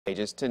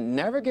Is to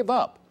never give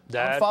up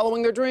on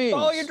following their dreams.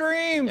 Follow your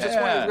dreams. That's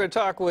why we're going to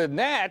talk with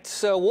Nat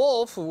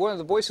Wolff, one of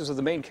the voices of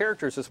the main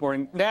characters this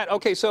morning. Nat,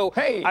 okay, so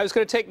hey. I was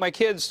going to take my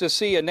kids to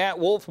see a Nat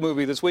Wolff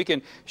movie this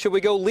weekend. Should we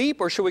go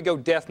Leap or should we go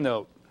Death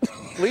Note?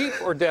 Leap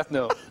or Death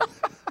Note?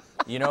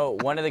 You know,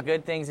 one of the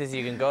good things is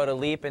you can go to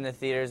Leap in the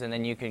theaters, and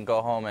then you can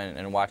go home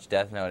and watch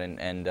Death Note,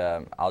 and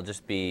I'll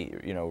just be,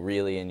 you know,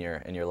 really in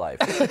your life.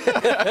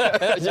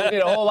 You need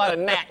a whole lot of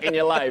Nat in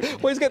your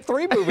life. Well, he's got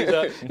 3 movies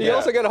out. He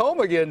also got Home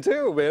Again,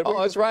 too, man.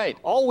 Oh, that's right.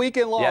 All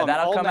weekend long. Yeah,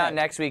 that'll come out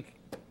next week.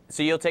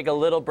 So you'll take a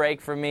little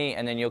break from me,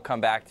 and then you'll come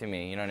back to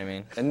me. You know what I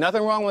mean? And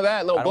nothing wrong with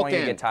that. Little I don't bookend. want you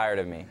to get tired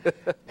of me.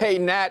 Hey,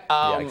 Nat,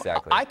 yeah,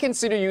 exactly. I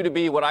consider you to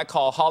be what I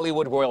call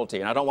Hollywood royalty,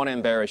 and I don't want to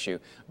embarrass you,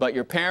 but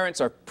your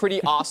parents are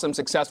pretty awesome,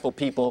 successful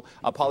people.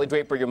 Polly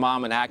Draper, your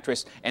mom, an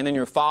actress, and then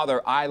your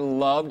father. I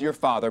loved your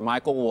father,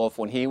 Michael Wolff,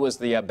 when he was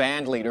the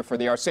band leader for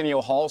the Arsenio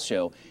Hall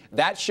show.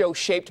 That show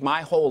shaped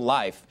my whole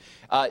life.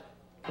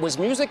 Was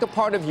music a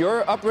part of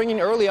your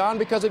upbringing early on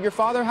because of your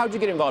father? How'd you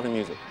get involved in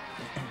music?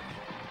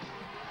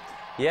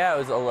 Yeah,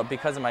 it was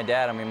because of my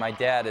dad. I mean, my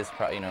dad is,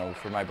 you know,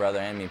 for my brother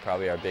and me,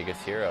 probably our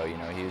biggest hero. You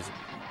know, he was,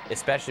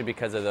 especially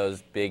because of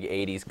those big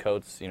 '80s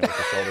coats, you know, with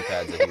the shoulder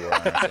pads that he wore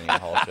on the Arsenio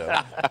Hall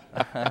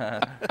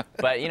show.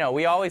 But you know,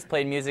 we always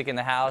played music in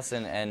the house,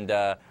 and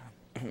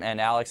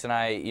Alex and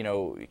I, you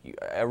know,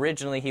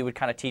 originally he would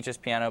kind of teach us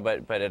piano,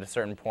 but at a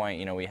certain point,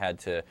 you know, we had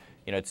to,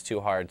 you know, it's too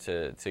hard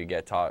to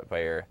get taught by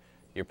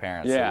your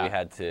parents. Yeah. So we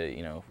had to,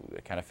 you know,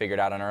 kind of figure it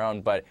out on our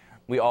own. But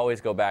we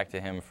always go back to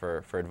him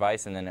for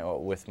advice, and then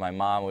with my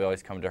mom, we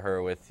always come to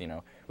her with, you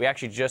know, we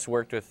actually just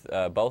worked with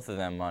both of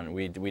them on,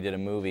 we did a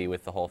movie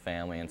with the whole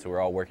family, and so we're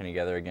all working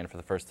together again for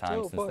the first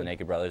time since the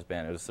Naked Brothers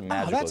Band. It was some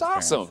magical that's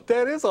experience. awesome.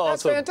 That is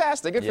awesome. That's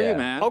fantastic. Good for you,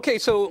 man. Okay,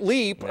 so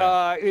Leap,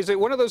 is it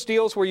one of those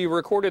deals where you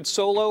recorded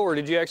solo, or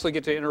did you actually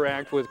get to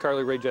interact with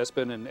Carly Rae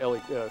Jepsen and Ellie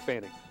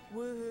Fanning?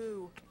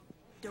 Woohoo.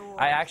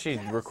 I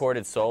actually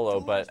recorded solo,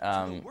 but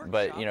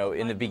you know,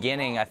 in the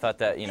beginning, I thought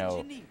that, you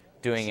know,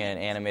 doing an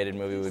animated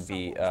movie would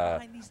be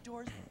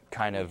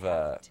kind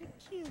of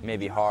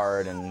maybe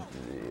hard and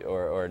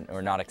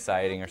or not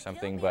exciting or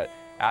something. But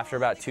after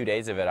about 2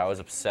 days of it, I was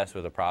obsessed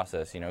with the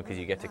process, you know, because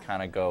you get to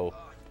kind of go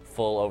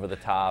full over the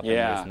top, and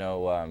there's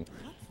no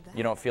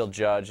you don't feel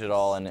judged at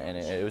all, and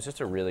it was just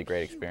a really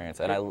great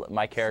experience. And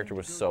my character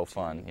was so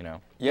fun, you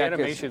know. Yeah,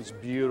 animation's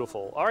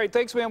beautiful. All right,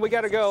 thanks, man. We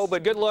got to go,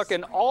 but good luck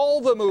in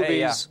all the movies. Hey,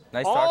 yeah.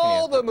 Nice talking to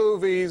you. All the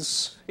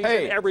movies. He's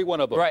in every one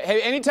of them. Right.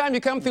 Hey, anytime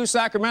you come through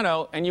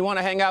Sacramento and you want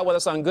to hang out with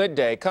us on Good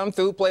Day, come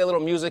through, play a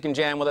little music and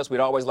jam with us. We'd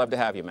always love to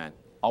have you, man.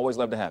 Always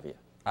love to have you.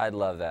 I'd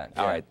love that.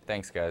 All right,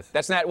 thanks, guys.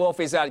 That's Nat Wolff.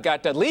 He's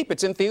got Leap.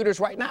 It's in theaters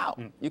right now.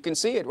 You can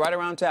see it right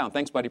around town.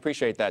 Thanks, buddy.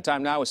 Appreciate that.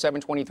 Time now is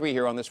 7:23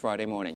 here on this Friday morning.